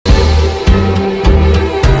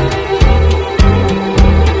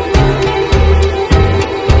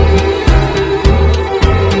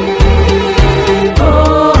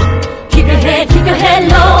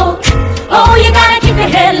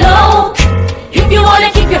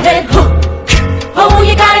wanna keep your head, oh,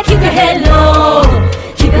 you gotta keep your head low.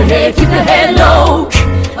 Keep your head low.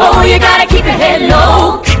 Oh, you gotta keep your head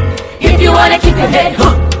low. If you wanna keep your head,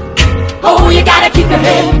 oh, you gotta keep your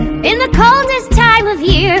head. In the coldest time of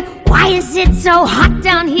year, why is it so hot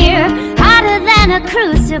down here? Hotter than a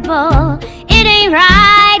crucible. It ain't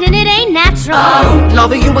right and it ain't natural. Oh,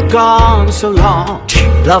 lover, you were gone so long.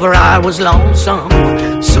 Lover, I was lonesome,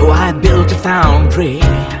 so I built a foundry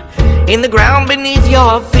in the ground beneath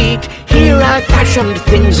your feet. Here I fashioned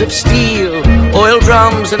things of steel, oil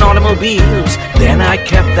drums and automobiles. Then I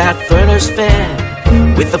kept that furnace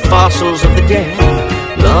fed with the fossils of the dead.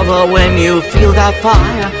 Lover, when you feel that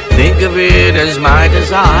fire, think of it as my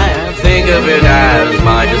desire. Think of it as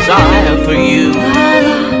my desire for you. La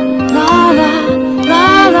la la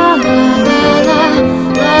la la la la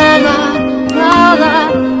la la la la la.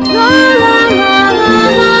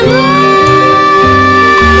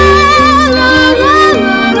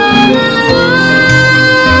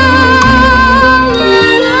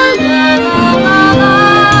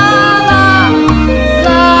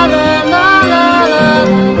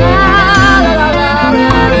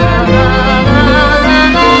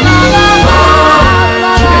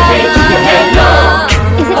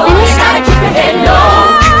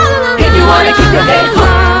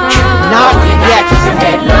 Not yet. Keep your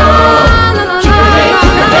head low. Keep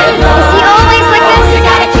your head low. Is he always like this? You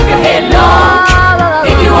gotta keep your head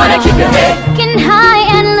low. If you wanna keep your head. Looking high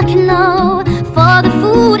and looking low for the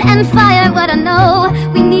food and fire. What I know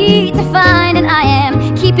we need to find, and I am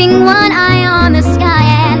keeping one eye on the sky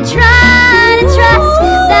and trying to trust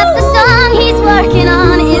that the song he's working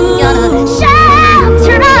on is gonna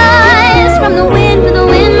shelter us from the wind, from the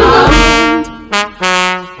wind.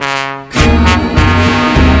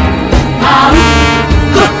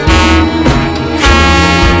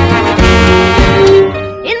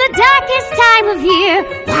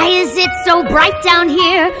 Why is it so bright down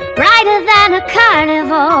here? Brighter than a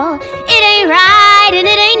carnival. It ain't right and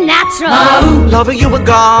it ain't natural. Lover, you were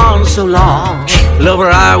gone so long. Lover,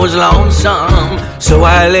 I was lonesome, so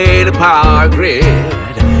I laid a power grid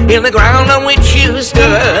in the ground on which you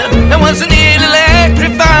stood. And wasn't it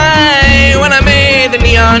electrifying when I made the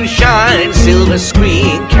neon shine? Silver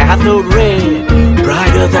screen, cathode ray,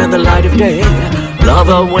 brighter than the light of day.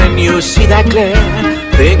 Lover, when you see that glare,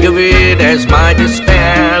 think of it as my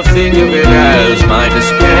despair. Think of it as my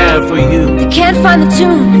despair for you. They can't find the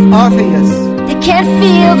tune. Orpheus, They can't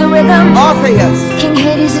feel the rhythm. Orpheus, King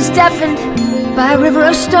Hades is deafened by a river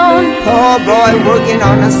of stone, poor boy working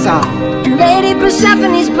on a song. and Lady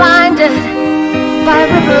Persephone's blinded by a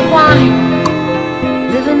river of wine,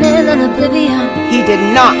 living in an oblivion. He did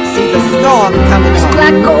not see the storm coming As on.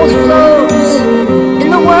 black gold flows in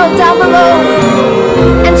the world down below,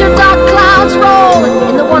 enter dark clouds roll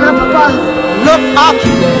in the one up above. Look up!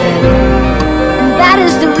 And that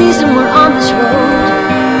is the reason we're on this road.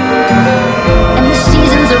 And the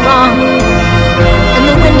seasons are wrong, and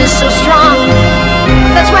the wind is so strong.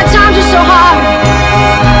 That's why times are so hard.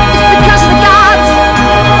 It's because of the gods.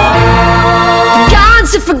 The gods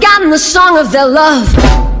have forgotten the song of their love,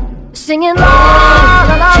 singing la la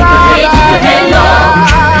la la. Keep your head low.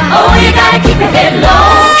 Oh, you gotta keep your head low.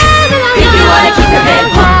 If you wanna keep your head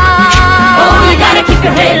low. Oh, you gotta keep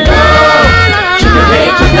your head low. Keep your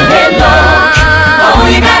head low. Oh,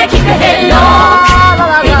 you gotta keep your head low.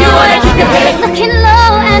 If you wanna keep your head. Looking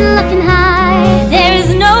low and looking high, there is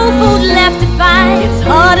no food left to find. It's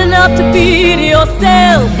hard enough to feed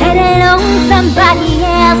yourself, let alone somebody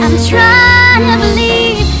else. I'm trying to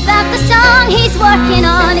believe that the song he's working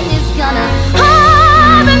on is gonna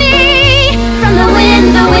harbor me from the wind,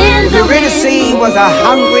 the wind, the wind. Eurydice was a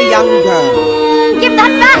hungry young girl. Give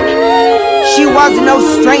that back. She was no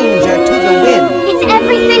stranger to the wind, It's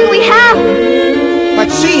everything we have. but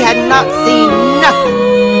she had not seen nothing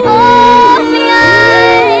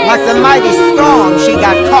Orpheus. like the mighty storm she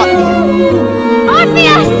got caught in.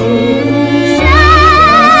 Orpheus.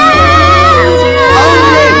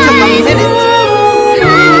 Only took a minute,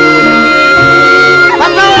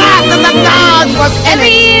 but the wrath of the gods was in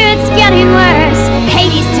Every it. year it's getting worse.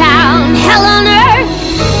 Hadestown, hell on earth.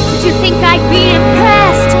 Did you think I'd be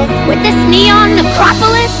impressed with this neon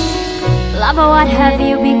necropolis? Lover, what have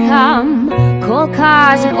you become? Coal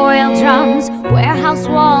cars and oil drums, warehouse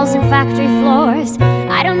walls and factory floors.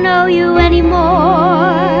 I don't know you anymore.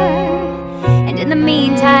 And in the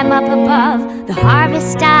meantime, up above, the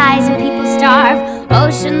harvest dies and people starve.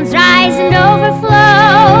 Oceans rise and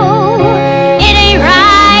overflow. It ain't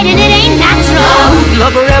right and it ain't natural.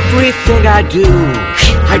 Lover, everything I do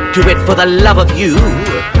it for the love of you.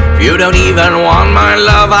 If you don't even want my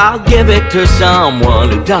love, I'll give it to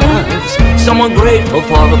someone who does. Someone grateful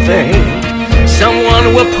for the fate, someone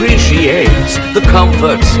who appreciates the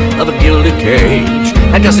comforts of a gilded cage,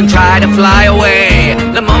 and doesn't try to fly away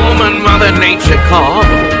the moment Mother Nature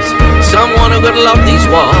calls. Someone who could love these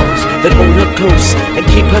walls that hold her close and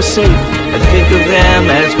keep her safe, and think of them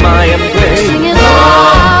as my embrace. Singing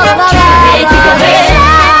la la la la.